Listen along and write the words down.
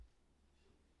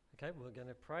Okay, we're going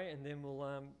to pray and then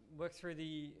we'll work through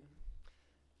the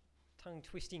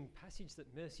tongue-twisting passage that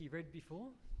Mercy read before.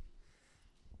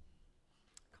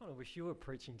 I kind of wish you were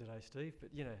preaching today, Steve, but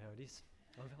you know how it is.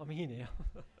 I'm here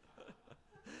now.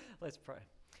 Let's pray.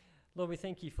 Lord, we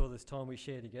thank you for this time we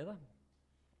share together.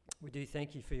 We do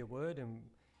thank you for your word, and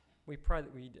we pray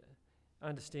that we'd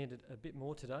understand it a bit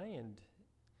more today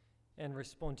and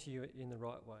respond to you in the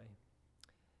right way.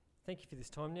 Thank you for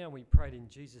this time now. We pray it in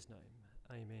Jesus' name.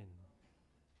 Amen.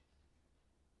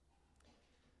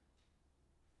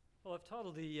 Well, I've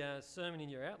titled the sermon in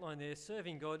your outline there,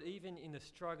 Serving God Even in the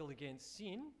Struggle Against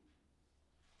Sin.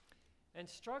 And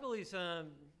struggle is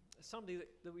something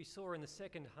that we saw in the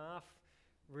second half,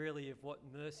 really, of what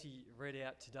Mercy read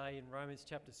out today in Romans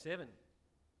chapter 7.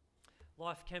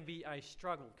 Life can be a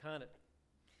struggle, can't it?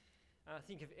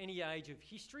 Think of any age of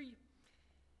history.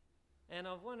 And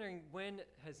I'm wondering, when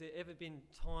has there ever been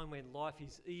time when life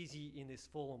is easy in this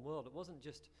fallen world? It wasn't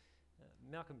just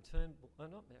Malcolm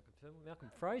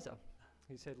Fraser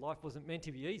who said life wasn't meant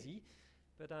to be easy,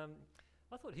 but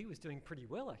I thought he was doing pretty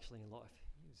well actually in life.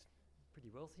 He was pretty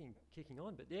wealthy and kicking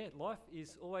on, but yeah, life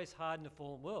is always hard in a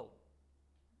fallen world.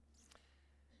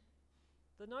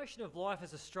 The notion of life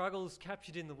as a struggle is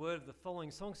captured in the word of the following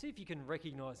song. See if you can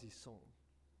recognise this song.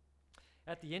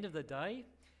 At the end of the day,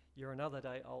 you're another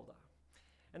day older.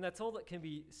 And that's all that can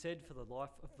be said for the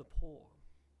life of the poor.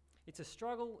 It's a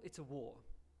struggle, it's a war,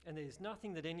 and there's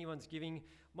nothing that anyone's giving.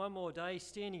 One more day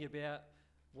standing about,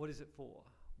 what is it for?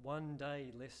 One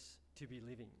day less to be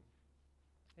living.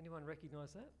 Anyone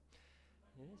recognise that?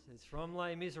 Yes, it's from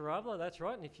Les Miserables, that's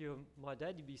right. And if you're my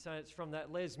dad, you'd be saying it's from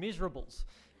that Les Miserables.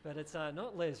 But it's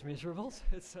not Les Miserables,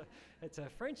 it's a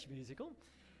French musical.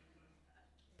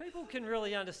 People can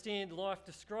really understand life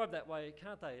described that way,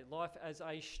 can't they? Life as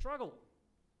a struggle.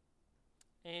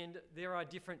 And there are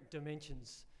different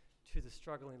dimensions to the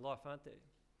struggle in life, aren't there?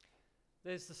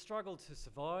 There's the struggle to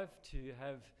survive, to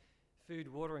have food,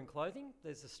 water and clothing.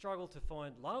 There's the struggle to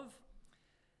find love.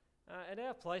 At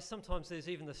our place, sometimes there's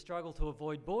even the struggle to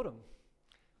avoid boredom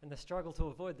and the struggle to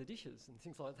avoid the dishes and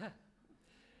things like that.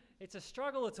 It's a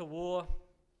struggle, it's a war.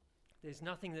 There's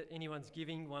nothing that anyone's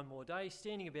giving one more day,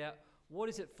 standing about, what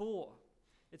is it for?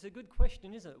 It's a good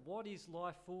question, isn't it? What is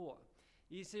life for?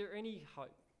 Is there any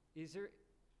hope? Is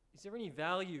there any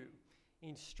value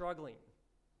in struggling?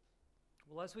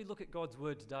 Well, as we look at God's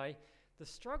word today, the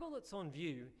struggle that's on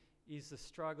view is the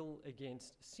struggle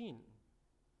against sin.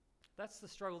 That's the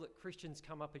struggle that Christians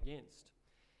come up against.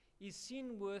 Is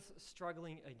sin worth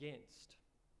struggling against?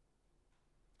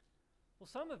 Well,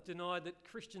 some have denied that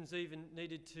Christians even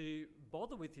needed to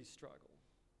bother with this struggle.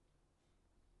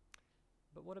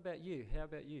 But what about you? How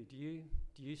about you?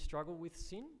 Do you struggle with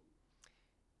sin?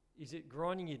 Is it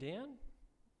grinding you down?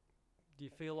 Do you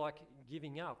feel like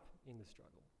giving up in the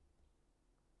struggle?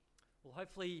 Well,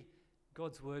 hopefully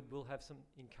God's word will have some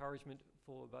encouragement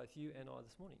for both you and I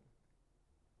this morning.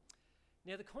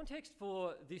 Now, the context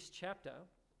for this chapter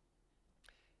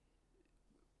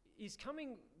is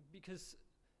coming because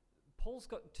Paul's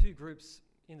got two groups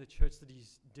in the church that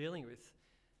he's dealing with.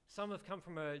 Some have come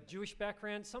from a Jewish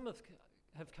background, some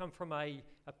have come from a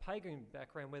pagan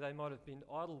background where they might have been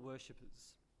idol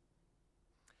worshippers.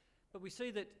 But we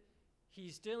see that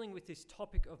he's dealing with this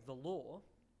topic of the law,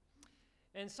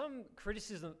 and some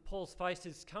criticism that Paul's faced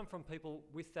has come from people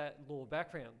with that law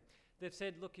background. They've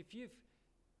said, look, if you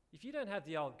don't have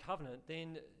the old covenant,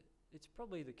 then it's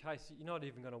probably the case that you're not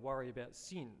even going to worry about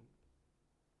sin.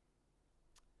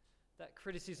 That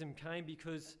criticism came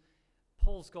because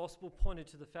Paul's gospel pointed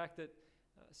to the fact that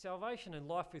salvation and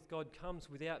life with God comes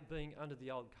without being under the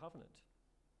old covenant.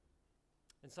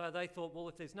 And so they thought, well,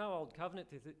 if there's no old covenant,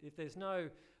 if there's no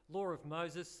law of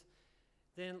Moses,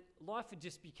 then life would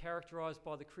just be characterised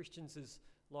by the Christians as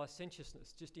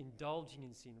licentiousness, just indulging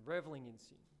in sin, revelling in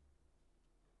sin.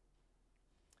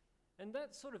 And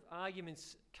that sort of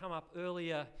arguments come up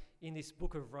earlier in this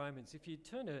book of Romans. If you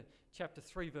turn to chapter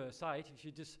 3, verse 8, if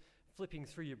you're just flipping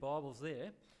through your Bibles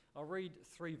there, I'll read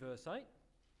 3, verse 8.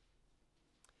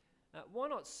 Why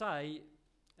not say,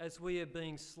 as we are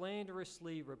being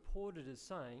slanderously reported as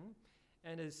saying,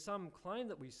 and as some claim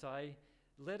that we say,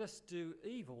 let us do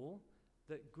evil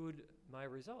that good may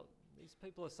result. These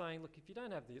people are saying, look, if you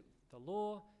don't have the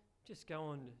law, just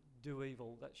go and do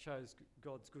evil. That shows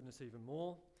God's goodness even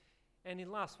more. And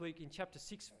in last week, in chapter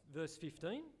 6, verse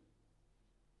 15,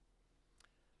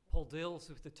 Paul deals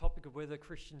with the topic of whether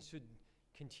Christians should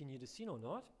continue to sin or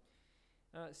not.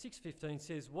 6:15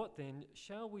 says, what then?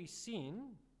 Shall we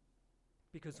sin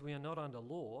because we are not under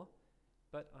law,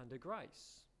 but under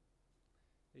grace?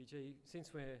 E.g.,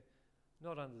 since we're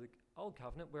not under old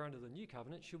covenant, we're under the new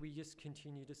covenant. Should we just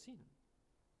continue to sin?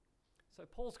 So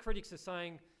Paul's critics are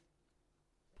saying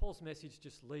Paul's message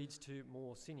just leads to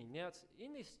more sinning. Now, it's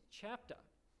in this chapter,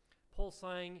 Paul's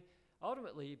saying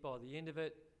ultimately by the end of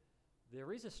it,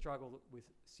 there is a struggle with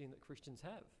sin that Christians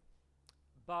have.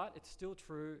 But it's still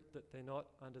true that they're not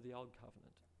under the old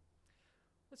covenant.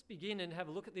 Let's begin and have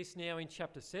a look at this now in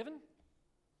chapter 7.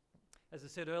 As I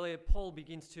said earlier, Paul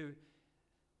begins to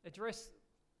address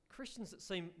Christians that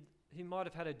seem who might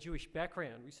have had a Jewish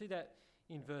background. We see that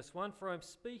in verse 1, "For I'm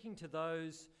speaking to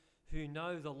those who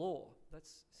know the law." That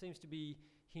seems to be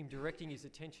him directing his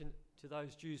attention to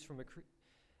those Jews from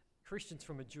Christians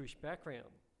from a Jewish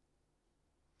background.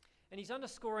 And he's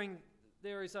underscoring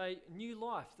there is a new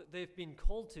life that they've been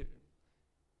called to.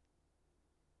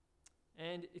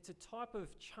 And it's a type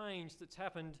of change that's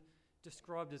happened,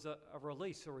 described as a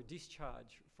release or a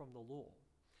discharge from the law.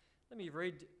 Let me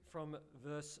read from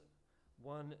verse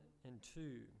 1 and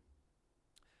 2.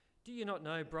 "Do you not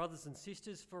know, brothers and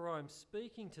sisters, for I am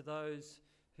speaking to those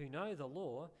who know the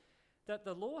law, that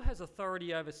the law has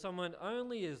authority over someone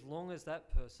only as long as that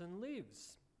person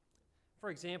lives? For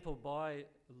example, by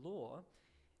law,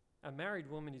 a married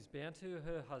woman is bound to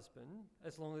her husband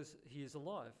as long as he is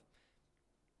alive.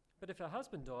 But if her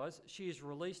husband dies, she is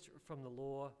released from the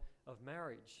law of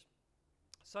marriage."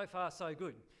 So far, so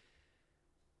good.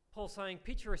 Paul's saying,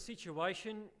 picture a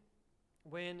situation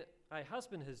when a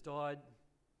husband has died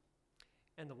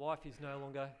and the wife is no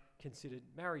longer considered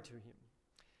married to him,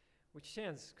 which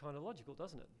sounds kind of logical,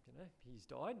 doesn't it? You know, he's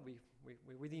died,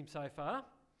 we're with him so far.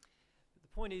 But the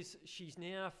point is, she's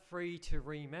now free to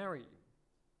remarry.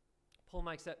 Paul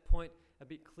makes that point a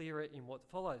bit clearer in what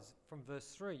follows from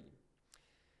verse 3.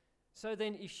 "So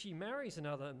then, if she marries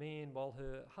another man while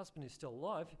her husband is still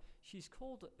alive, she's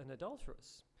called an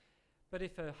adulteress. But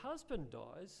if her husband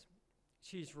dies,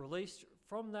 she's released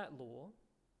from that law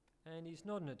and is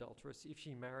not an adulteress if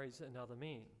she marries another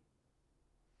man."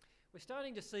 We're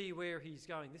starting to see where he's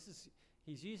going.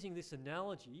 He's using this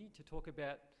analogy to talk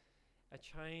about a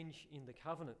change in the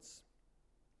covenants.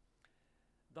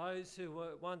 Those who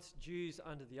were once Jews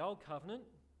under the old covenant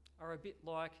are a bit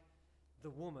like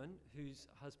the woman whose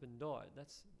husband died.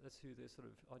 That's who they're sort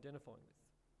of identifying with.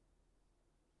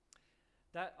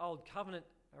 That old covenant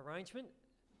arrangement,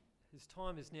 whose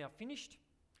time is now finished,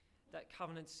 that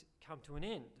covenant's come to an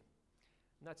end.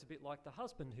 And that's a bit like the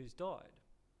husband who's died.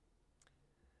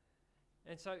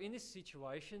 And so in this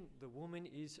situation, the woman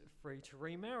is free to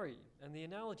remarry. And the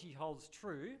analogy holds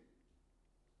true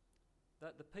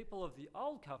that the people of the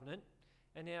old covenant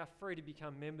are now free to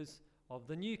become members of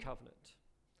the new covenant.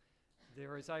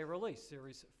 There is a release, there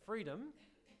is freedom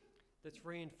that's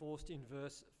reinforced in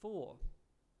verse 4.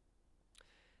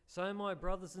 "So my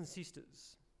brothers and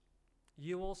sisters,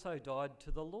 you also died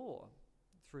to the law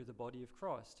through the body of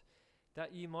Christ,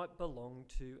 that you might belong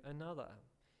to another,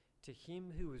 to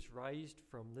him who was raised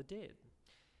from the dead,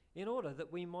 in order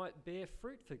that we might bear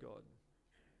fruit for God.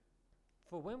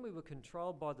 For when we were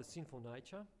controlled by the sinful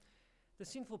nature, the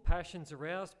sinful passions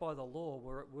aroused by the law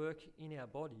were at work in our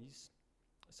bodies,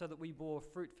 so that we bore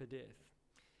fruit for death.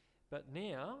 But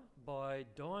now, by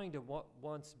dying to what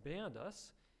once bound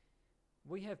us,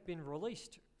 we have been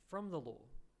released from the law,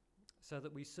 so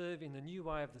that we serve in the new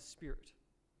way of the Spirit,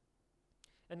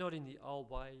 and not in the old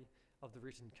way of the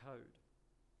written code."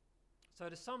 So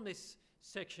to sum this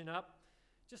section up,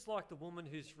 just like the woman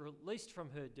who's released from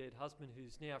her dead husband,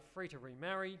 who's now free to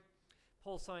remarry,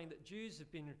 Paul's saying that Jews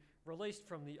have been released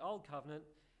from the old covenant,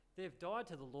 they've died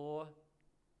to the law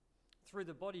through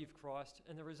the body of Christ,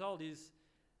 and the result is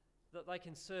that they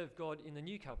can serve God in the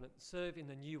new covenant, serve in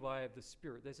the new way of the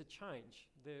Spirit. There's a change.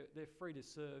 They're free to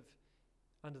serve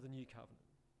under the new covenant.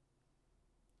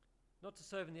 Not to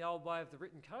serve in the old way of the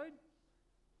written code,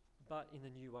 but in the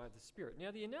new way of the Spirit.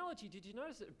 Now, the analogy, did you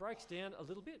notice that it breaks down a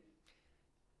little bit?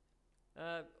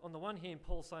 On the one hand,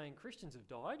 Paul's saying Christians have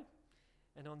died,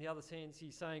 and on the other hand,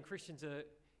 he's saying Christians are,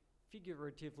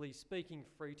 figuratively speaking,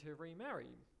 free to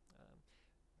remarry.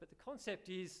 But the concept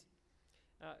is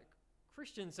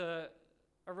Christians are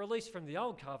released from the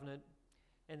old covenant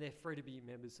and they're free to be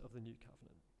members of the new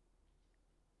covenant.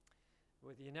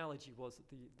 Where the analogy was that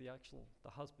the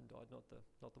husband died,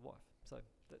 not the wife. So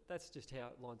that's just how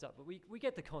it lines up. But we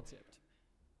get the concept.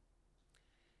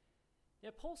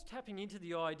 Now Paul's tapping into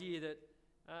the idea that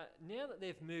now that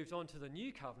they've moved on to the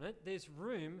new covenant, there's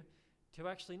room to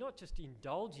actually not just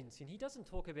indulge in sin. He doesn't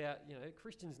talk about,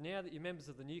 Christians, now that you're members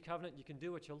of the new covenant, you can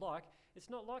do what you like. It's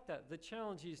not like that. The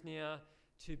challenge is now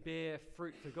to bear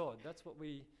fruit for God. That's what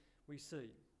we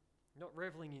see. Not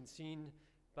reveling in sin,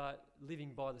 but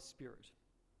living by the Spirit.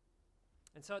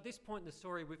 And so at this point in the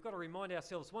story, we've got to remind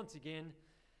ourselves once again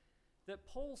that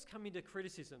Paul's come into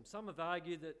criticism. Some have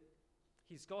argued that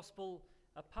his gospel,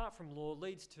 apart from law,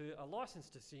 leads to a license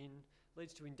to sin,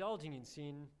 leads to indulging in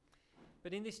sin.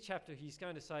 But in this chapter, he's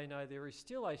going to say, no, there is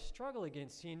still a struggle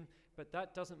against sin, but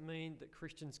that doesn't mean that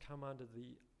Christians come under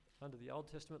the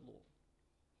Old Testament law.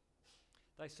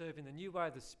 They serve in the new way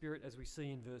of the Spirit, as we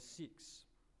see in verse 6.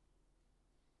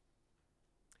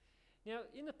 Now,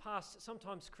 in the past,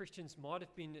 sometimes Christians might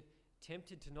have been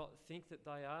tempted to not think that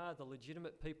they are the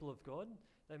legitimate people of God.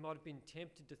 They might have been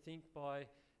tempted to think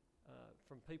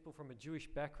from people from a Jewish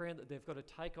background that they've got to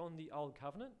take on the Old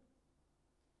Covenant.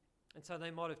 And so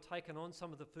they might have taken on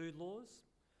some of the food laws,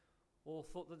 or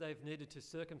thought that they've needed to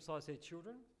circumcise their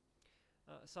children.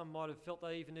 Some might have felt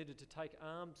they even needed to take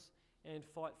arms and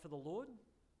fight for the Lord,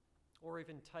 or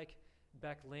even take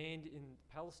back land in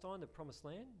Palestine, the Promised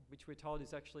Land, which we're told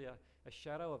is actually a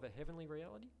shadow of a heavenly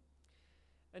reality.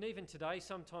 And even today,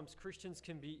 sometimes Christians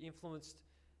can be influenced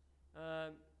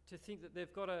to think that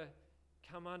they've got to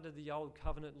come under the Old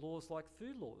Covenant laws like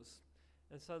food laws,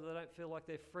 and so they don't feel like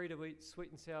they're free to eat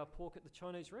sweet and sour pork at the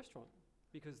Chinese restaurant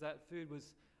because that food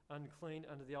was unclean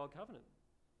under the Old Covenant.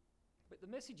 But the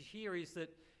message here is that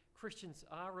Christians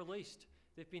are released.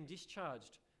 They've been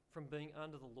discharged from being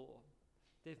under the law.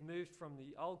 They've moved from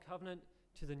the Old Covenant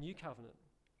to the New Covenant.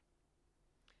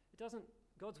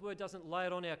 God's word doesn't lay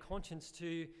it on our conscience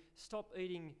to stop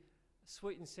eating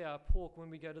sweet and sour pork when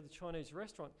we go to the Chinese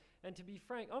restaurant. And to be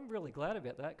frank, I'm really glad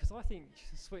about that, because I think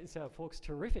sweet and sour pork's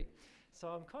terrific. So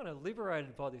I'm kind of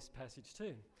liberated by this passage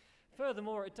too.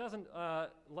 Furthermore, it doesn't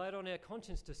lay it on our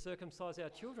conscience to circumcise our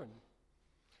children.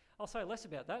 I'll say less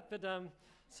about that, but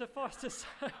suffice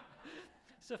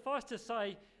to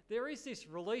say, there is this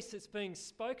release that's being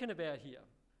spoken about here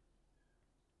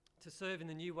to serve in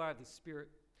the new way of the Spirit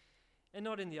and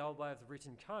not in the old way of the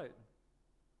written code.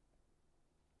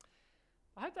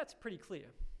 I hope that's pretty clear.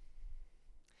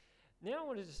 Now I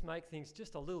want to just make things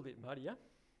just a little bit muddier.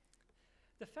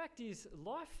 The fact is,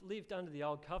 life lived under the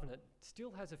Old Covenant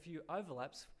still has a few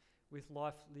overlaps with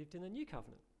life lived in the New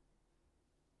Covenant.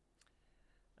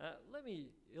 Let me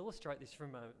illustrate this for a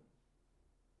moment.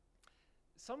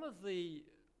 Some of the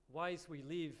ways we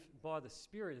live by the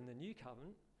Spirit in the New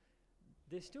Covenant,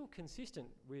 they're still consistent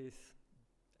with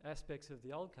aspects of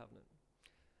the Old Covenant.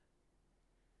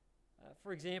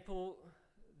 For example,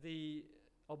 the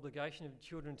obligation of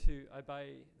children to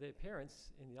obey their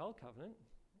parents in the Old Covenant,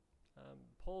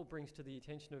 Paul brings to the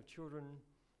attention of children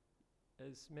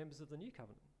as members of the New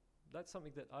Covenant. That's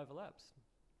something that overlaps.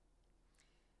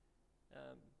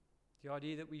 The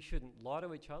idea that we shouldn't lie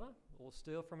to each other or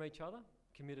steal from each other,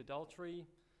 commit adultery,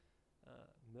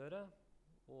 murder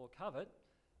or covet,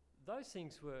 those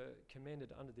things were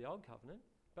commanded under the Old Covenant,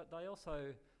 but they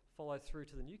also follow through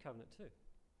to the New Covenant too.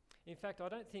 In fact, I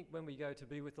don't think when we go to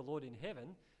be with the Lord in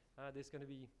heaven, there's going to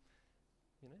be,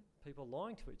 people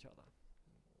lying to each other.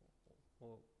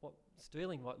 Or what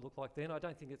stealing might look like then, I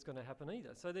don't think it's going to happen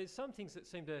either. So there's some things that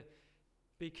seem to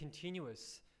be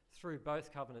continuous through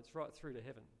both covenants, right through to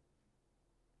heaven.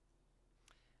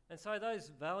 And so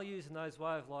those values and those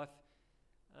way of life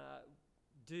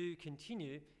do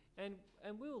continue, and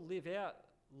we'll live out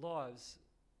lives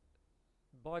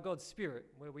by God's Spirit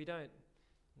where we don't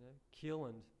kill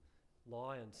and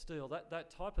lie and steal, that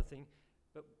type of thing.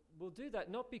 But we'll do that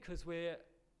not because we're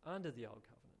under the Old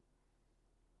Covenant.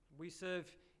 We serve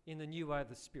in the new way of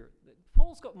the Spirit.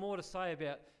 Paul's got more to say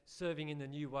about serving in the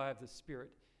new way of the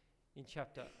Spirit in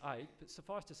chapter 8, but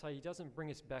suffice to say, he doesn't bring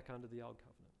us back under the Old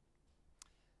Covenant.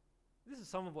 This is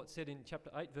some of what's said in chapter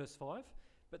 8, verse 5.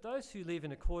 But those who live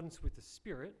in accordance with the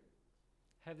Spirit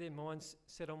have their minds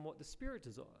set on what the Spirit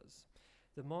desires.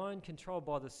 The mind controlled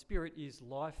by the Spirit is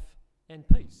life and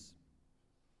peace.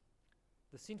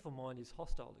 The sinful mind is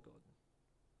hostile to God.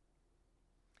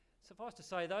 Suffice to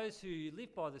say, those who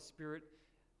live by the Spirit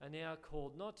are now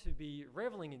called not to be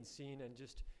reveling in sin and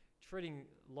just treating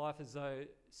life as though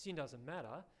sin doesn't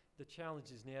matter. The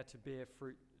challenge is now to bear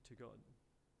fruit to God.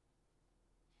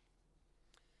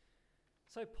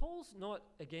 So Paul's not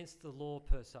against the law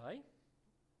per se.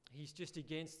 He's just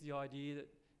against the idea that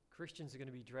Christians are going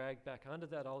to be dragged back under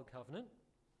that old covenant.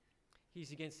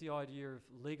 He's against the idea of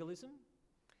legalism,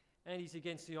 and he's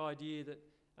against the idea that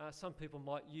some people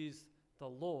might use the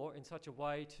law in such a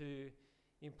way to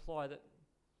imply that,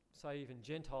 say, even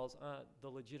Gentiles aren't the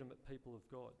legitimate people of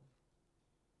God.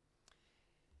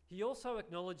 He also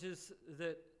acknowledges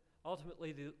that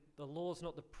ultimately the law's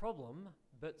not the problem,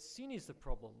 but sin is the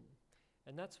problem.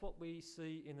 And that's what we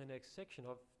see in the next section.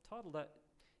 I've titled that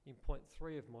in point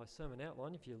 3 of my sermon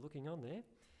outline, if you're looking on there.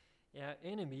 Our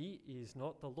enemy is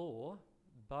not the law,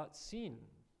 but sin.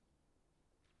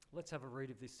 Let's have a read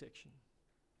of this section.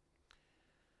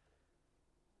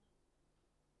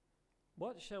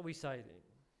 What shall we say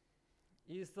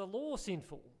then? Is the law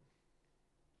sinful?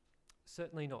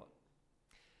 Certainly not.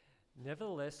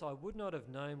 Nevertheless, I would not have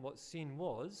known what sin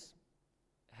was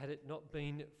had it not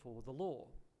been for the law.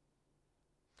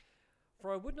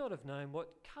 For I would not have known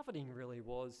what coveting really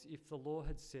was if the law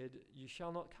had said, "You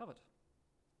shall not covet."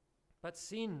 But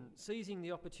sin, seizing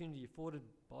the opportunity afforded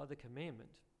by the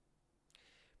commandment,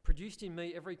 produced in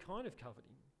me every kind of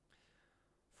coveting.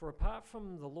 For apart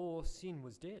from the law, sin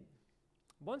was dead.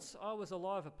 Once I was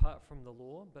alive apart from the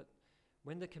law, but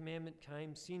when the commandment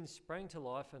came, sin sprang to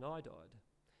life and I died.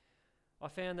 I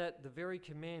found that the very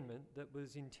commandment that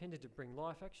was intended to bring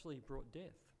life actually brought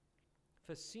death.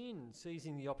 For sin,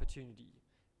 seizing the opportunity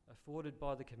afforded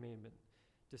by the commandment,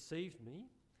 deceived me,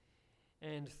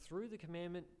 and through the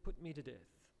commandment put me to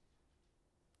death.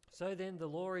 So then the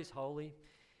law is holy,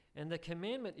 and the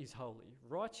commandment is holy,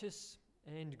 righteous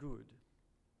and good.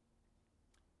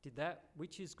 Did that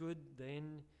which is good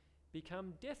then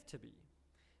become death to me?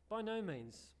 By no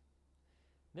means.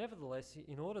 Nevertheless,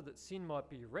 in order that sin might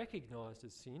be recognised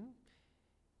as sin,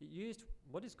 it used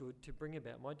what is good to bring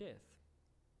about my death,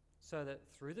 so that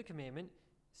through the commandment,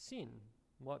 sin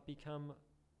might become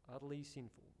utterly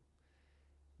sinful.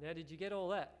 Now, did you get all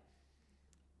that?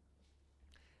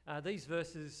 These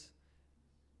verses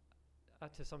are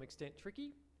to some extent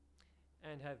tricky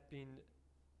and have been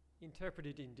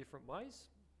interpreted in different ways.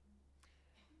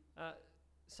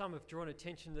 Some have drawn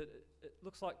attention that it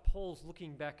looks like Paul's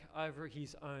looking back over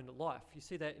his own life. You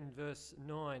see that in verse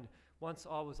 9. Once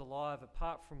I was alive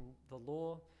apart from the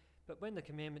law, but when the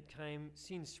commandment came,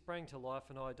 sin sprang to life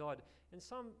and I died. And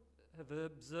some have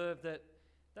observed that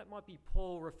that might be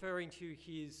Paul referring to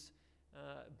his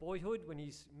boyhood, when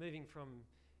he's moving from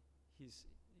his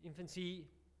infancy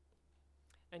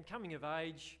and coming of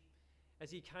age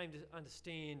as he came to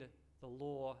understand the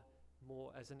law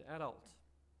more as an adult.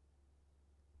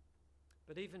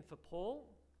 But even for Paul,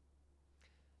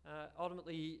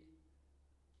 ultimately,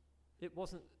 it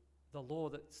wasn't the law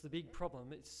that's the big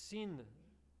problem. It's sin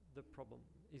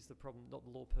is the problem, not the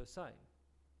law per se.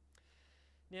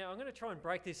 Now, I'm going to try and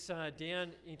break this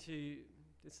down into,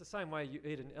 it's the same way you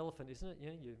eat an elephant, isn't it?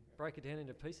 You break it down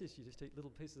into pieces, you just eat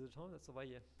little pieces at a time. That's the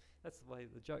way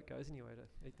the joke goes anyway,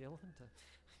 to eat the elephant.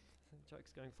 The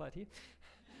joke's going flat here.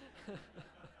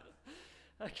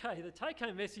 Okay, the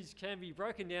take-home message can be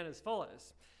broken down as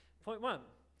follows. Point 1,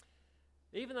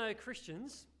 even though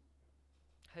Christians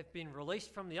have been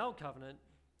released from the old covenant,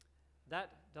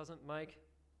 that doesn't make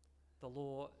the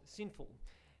law sinful.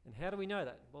 And how do we know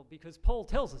that? Well, because Paul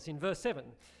tells us in verse 7,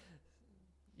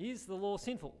 is the law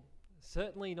sinful?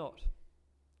 Certainly not.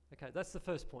 Okay, that's the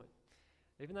first point.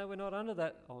 Even though we're not under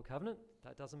that old covenant,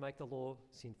 that doesn't make the law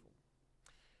sinful.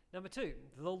 Number 2,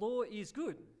 the law is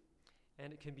good,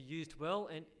 and it can be used well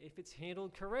and if it's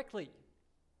handled correctly.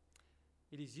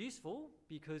 It is useful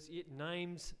because it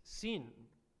names sin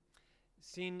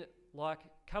like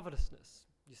covetousness.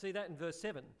 You see that in verse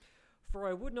 7. For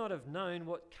I would not have known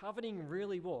what coveting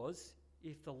really was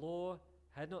if the law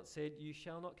had not said, "You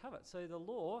shall not covet." So the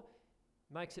law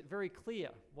makes it very clear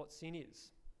what sin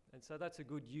is. And so that's a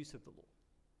good use of the law.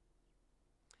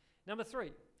 Number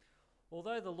 3,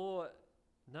 although the law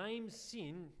names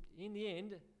sin, in the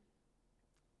end,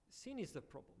 sin is the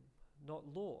problem, not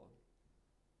law.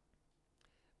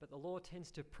 But the law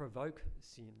tends to provoke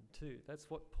sin too. That's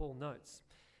what Paul notes.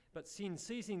 But sin,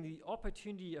 seizing the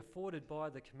opportunity afforded by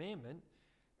the commandment,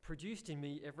 produced in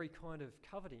me every kind of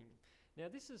coveting. Now,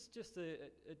 this is just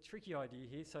a tricky idea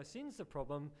here. So sin's the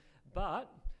problem, but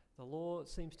the law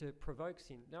seems to provoke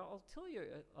sin. Now, I'll tell you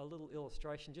a little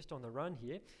illustration just on the run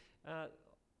here.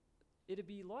 It'd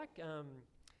be like,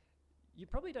 you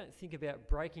probably don't think about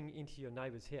breaking into your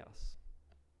neighbour's house.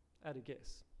 At a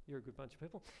guess. You're a good bunch of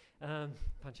people,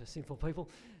 bunch of sinful people.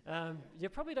 You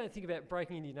probably don't think about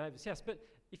breaking into your neighbour's house, but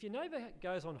if your neighbour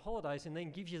goes on holidays and then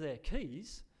gives you their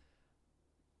keys,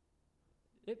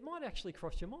 it might actually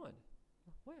cross your mind.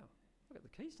 Wow, I've got the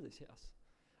keys to this house.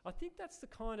 I think that's the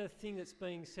kind of thing that's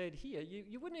being said here.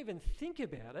 You wouldn't even think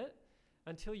about it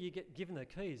until you get given the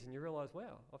keys and you realise,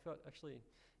 wow, I've got actually...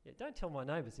 Yeah, don't tell my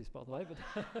neighbours this, by the way, but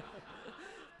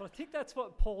but I think that's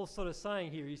what Paul's sort of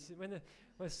saying here. When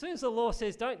as soon as the law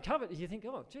says don't covet, you think,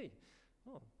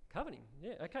 coveting,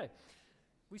 yeah, okay.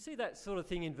 We see that sort of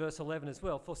thing in verse 11 as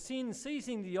well. For sin,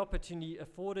 seizing the opportunity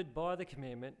afforded by the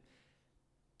commandment,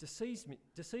 deceived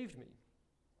me,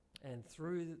 and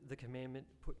through the commandment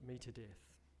put me to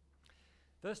death.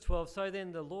 Verse 12, so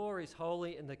then the law is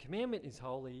holy and the commandment is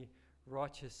holy,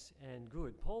 righteous and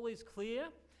good. Paul is clear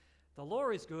The law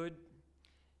is good.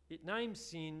 It names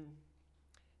sin,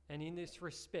 and in this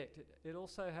respect, it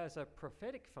also has a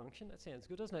prophetic function. That sounds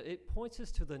good, doesn't it? It points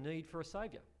us to the need for a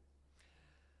saviour.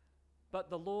 But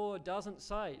the law doesn't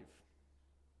save.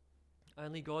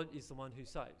 Only God is the one who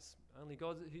saves. Only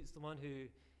God is the one who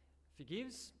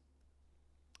forgives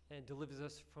and delivers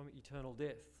us from eternal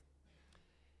death.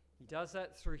 He does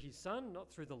that through his Son, not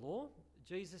through the law.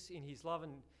 Jesus, in his love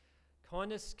and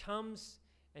kindness, comes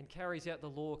and carries out the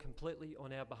law completely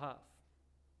on our behalf.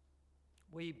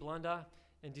 We blunder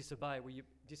and disobey. We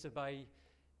disobey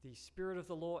the spirit of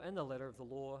the law and the letter of the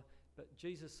law, but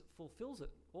Jesus fulfills it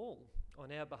all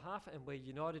on our behalf, and we're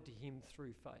united to him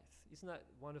through faith. Isn't that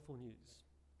wonderful news?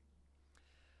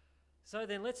 So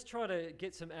then let's try to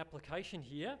get some application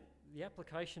here. The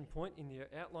application point in the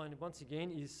outline, once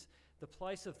again, is the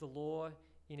place of the law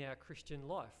in our Christian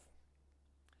life.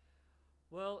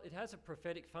 Well, it has a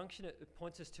prophetic function. It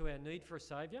points us to our need for a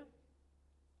saviour.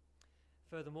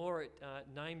 Furthermore, it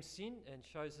names sin and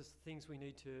shows us things we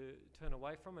need to turn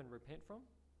away from and repent from.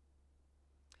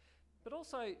 But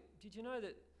also, did you know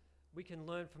that we can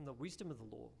learn from the wisdom of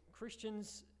the law?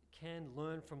 Christians can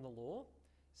learn from the law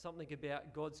something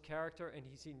about God's character and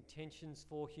his intentions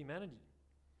for humanity.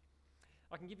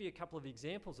 I can give you a couple of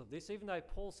examples of this. Even though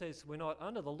Paul says we're not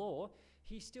under the law,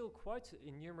 he still quotes it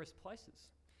in numerous places.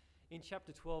 In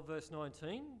chapter 12, verse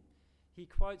 19, he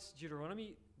quotes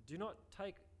Deuteronomy, "Do not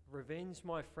take revenge,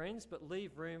 my friends, but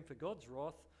leave room for God's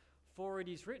wrath, for it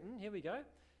is written," here we go,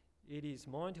 "It is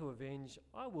mine to avenge,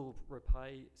 I will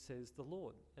repay, says the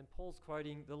Lord." And Paul's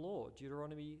quoting the law,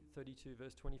 Deuteronomy 32,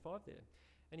 verse 25 there.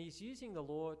 And he's using the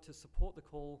law to support the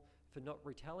call for not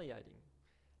retaliating.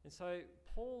 And so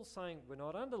Paul's saying we're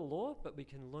not under the law, but we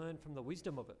can learn from the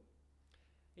wisdom of it.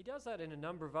 He does that in a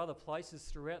number of other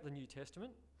places throughout the New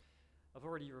Testament. I've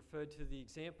already referred to the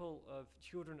example of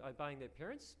children obeying their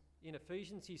parents. In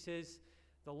Ephesians, he says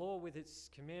the law with its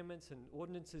commandments and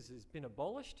ordinances has been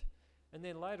abolished. And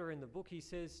then later in the book, he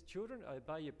says, children,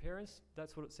 obey your parents.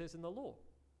 That's what it says in the law.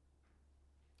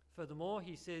 Furthermore,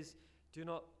 he says, do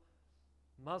not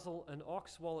muzzle an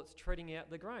ox while it's treading out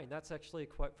the grain. That's actually a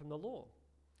quote from the law.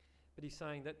 But he's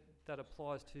saying that that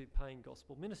applies to paying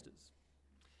gospel ministers.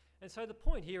 And so the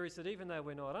point here is that even though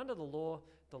we're not under the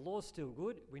law's still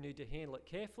good. We need to handle it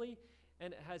carefully.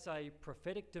 And it has a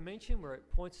prophetic dimension where it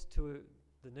points to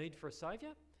the need for a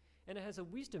saviour. And it has a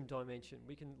wisdom dimension.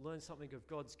 We can learn something of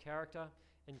God's character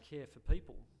and care for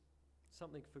people.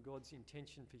 Something for God's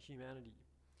intention for humanity.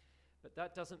 But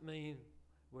that doesn't mean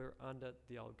we're under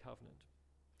the old covenant.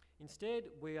 Instead,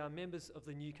 we are members of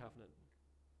the new covenant.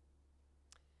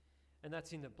 And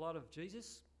that's in the blood of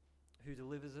Jesus, who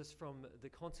delivers us from the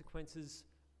consequences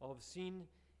of sin,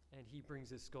 and he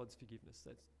brings us God's forgiveness.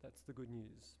 That's the good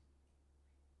news.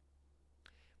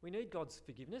 We need God's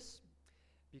forgiveness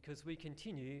because we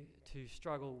continue to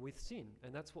struggle with sin,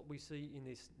 and that's what we see in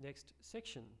this next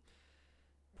section.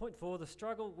 Point 4, the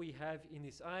struggle we have in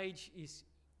this age is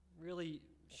really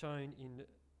shown in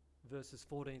verses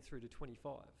 14 through to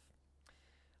 25.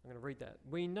 I'm going to read that.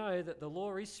 "We know that the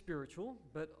law is spiritual,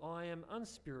 but I am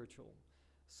unspiritual,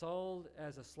 sold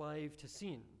as a slave to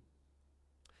sin.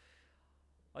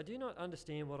 I do not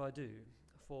understand what I do,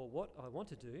 for what I want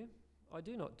to do, I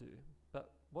do not do,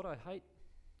 but what I hate,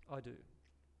 I do.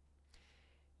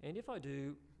 And if I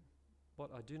do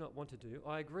what I do not want to do,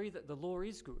 I agree that the law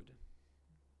is good.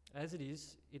 As it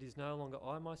is no longer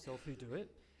I myself who do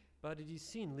it, but it is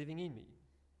sin living in me.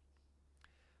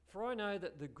 For I know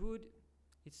that the good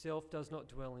itself does not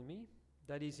dwell in me,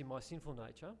 that is, in my sinful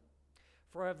nature.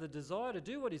 For I have the desire to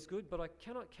do what is good, but I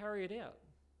cannot carry it out.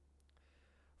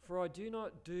 For I do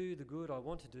not do the good I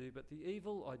want to do, but the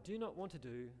evil I do not want to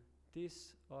do,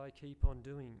 this I keep on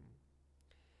doing.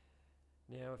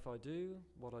 Now if I do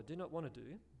what I do not want to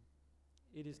do,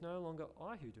 it is no longer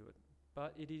I who do it,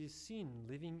 but it is sin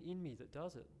living in me that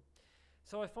does it.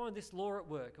 So I find this law at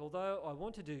work. Although I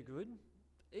want to do good,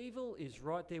 evil is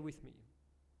right there with me.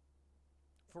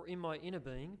 For in my inner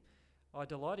being, I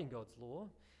delight in God's law,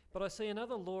 but I see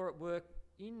another law at work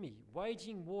in me,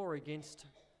 waging war against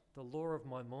the law of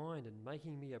my mind and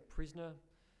making me a prisoner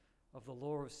of the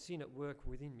law of sin at work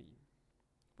within me.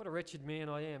 What a wretched man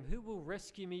I am. Who will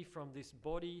rescue me from this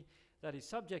body that is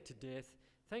subject to death?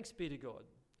 Thanks be to God,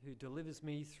 who delivers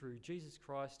me through Jesus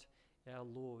Christ our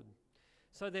Lord.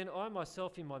 So then I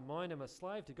myself in my mind am a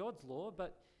slave to God's law,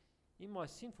 but in my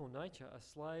sinful nature a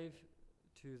slave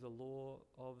to the law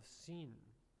of sin."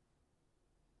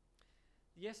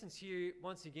 The essence here,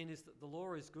 once again, is that the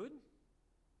law is good,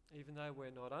 even though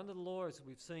we're not under the law, as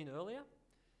we've seen earlier.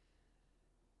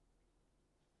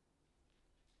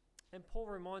 And Paul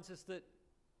reminds us that,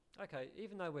 Okay,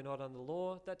 even though we're not under the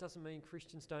law, that doesn't mean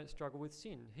Christians don't struggle with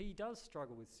sin. He does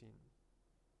struggle with sin.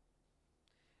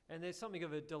 And there's something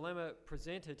of a dilemma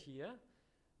presented here,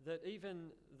 that even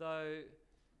though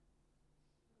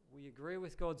we agree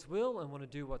with God's will and want to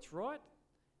do what's right,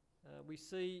 we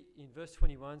see in verse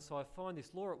 21, so I find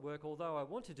this law at work, although I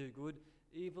want to do good,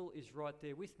 evil is right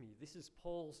there with me. This is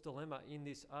Paul's dilemma in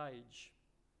this age.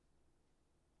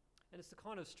 And it's the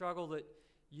kind of struggle that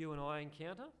you and I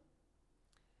encounter.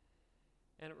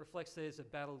 And it reflects there's a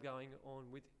battle going on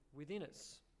within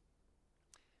us.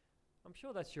 I'm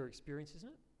sure that's your experience, isn't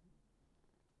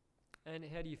it? And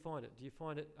how do you find it? Do you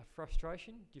find it a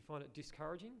frustration? Do you find it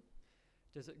discouraging?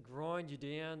 Does it grind you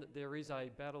down that there is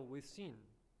a battle with sin?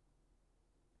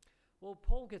 Well,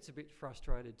 Paul gets a bit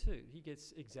frustrated too. He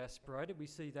gets exasperated. We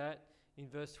see that in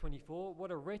verse 24.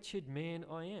 What a wretched man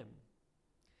I am.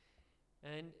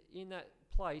 And in that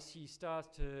place, he starts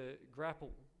to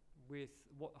grapple with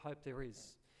what hope there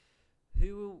is.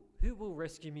 Who will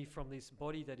rescue me from this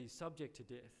body that is subject to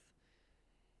death?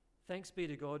 Thanks be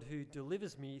to God who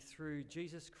delivers me through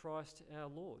Jesus Christ our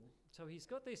Lord. So he's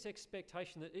got this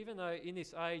expectation that even though in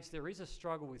this age there is a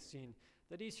struggle with sin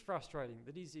that is frustrating,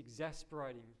 that is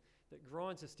exasperating, that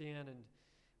grinds us down and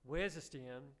wears us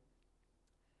down,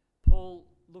 Paul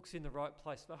looks in the right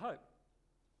place for hope.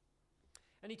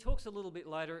 And he talks a little bit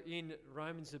later in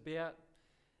Romans about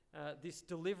this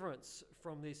deliverance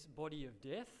from this body of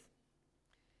death.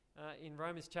 In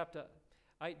Romans chapter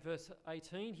 8 verse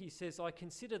 18, he says, I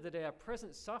consider that our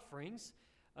present sufferings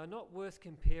are not worth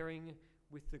comparing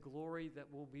with the glory that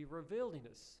will be revealed in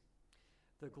us,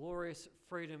 the glorious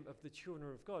freedom of the children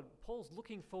of God. Paul's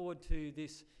looking forward to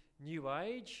this new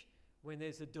age when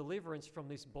there's a deliverance from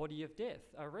this body of death,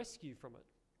 a rescue from it,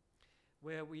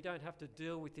 where we don't have to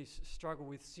deal with this struggle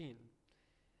with sin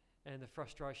and the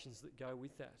frustrations that go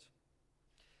with that.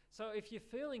 So if you're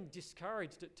feeling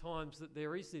discouraged at times that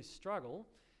there is this struggle,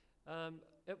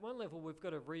 at one level we've got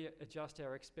to readjust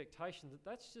our expectation that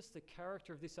that's just the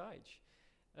character of this age.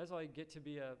 As I get to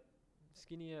be a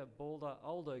skinnier, balder,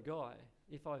 older guy,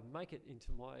 if I make it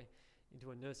into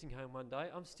a nursing home one day,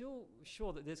 I'm still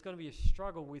sure that there's going to be a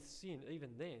struggle with sin even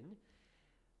then.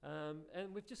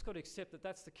 And we've just got to accept that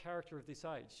that's the character of this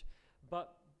age.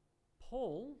 But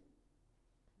Paul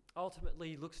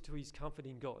ultimately looks to his comfort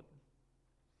in God.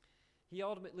 He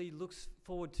ultimately looks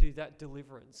forward to that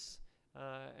deliverance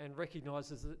and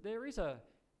recognises that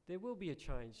there will be a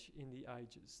change in the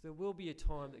ages. There will be a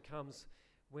time that comes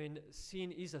when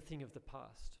sin is a thing of the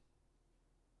past.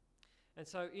 And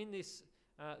so in this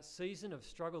season of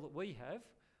struggle that we have,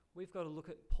 we've got to look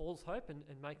at Paul's hope and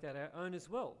make that our own as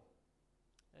well,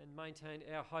 and maintain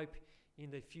our hope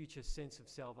in the future sense of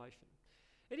salvation.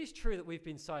 It is true that we've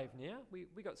been saved now.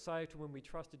 We got saved when we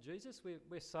trusted Jesus.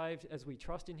 We're saved as we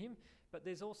trust in him, but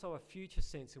there's also a future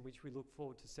sense in which we look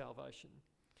forward to salvation.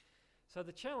 So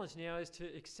the challenge now is to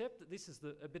accept that this is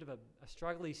a bit of a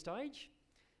struggly stage,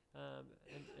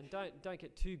 and don't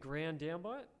get too ground down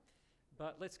by it,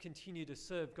 but let's continue to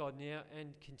serve God now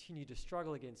and continue to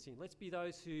struggle against sin. Let's be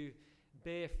those who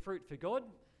bear fruit for God,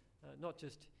 not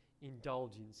just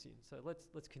indulge in sin. So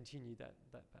let's continue that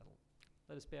battle.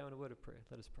 Let us bow in a word of prayer.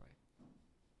 Let us pray.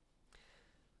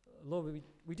 Lord,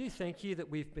 we do thank you that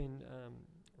we've been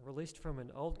released from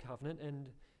an old covenant and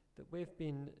that we've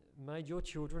been made your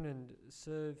children and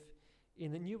serve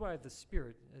in the new way of the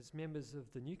Spirit as members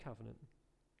of the new covenant.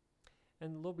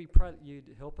 And Lord, we pray that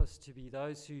you'd help us to be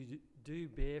those who do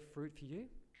bear fruit for you,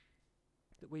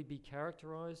 that we be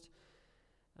characterised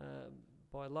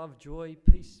by love, joy,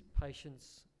 peace,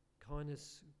 patience,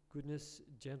 kindness, goodness,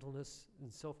 gentleness,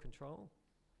 and self-control.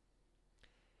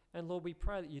 And Lord, we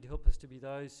pray that you'd help us to be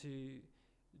those who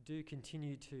do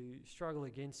continue to struggle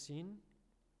against sin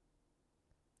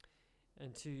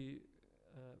and to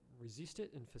resist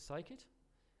it and forsake it.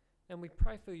 And we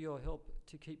pray for your help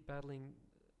to keep battling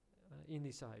in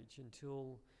this age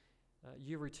until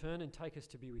you return and take us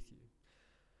to be with you.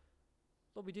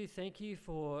 Lord, we do thank you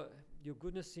for your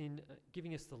goodness in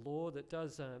giving us the law that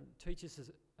does teach us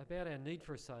about our need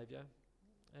for a Saviour.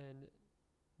 And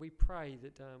we pray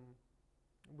that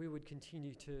we would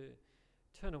continue to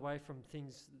turn away from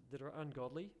things that are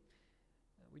ungodly.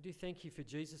 We do thank you for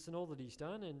Jesus and all that he's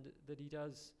done, and that he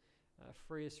does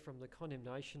free us from the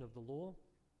condemnation of the law.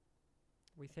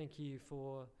 We thank you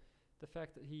for the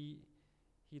fact that he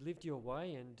lived your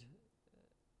way and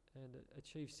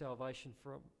achieved salvation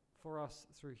for us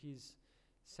through his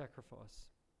sacrifice.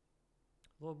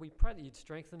 Lord, we pray that you'd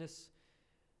strengthen us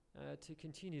to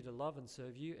continue to love and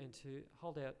serve you and to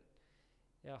hold out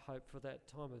our hope for that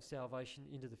time of salvation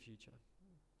into the future.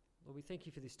 Lord, we thank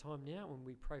you for this time now, and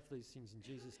we pray for these things in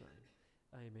Jesus' name.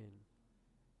 Amen.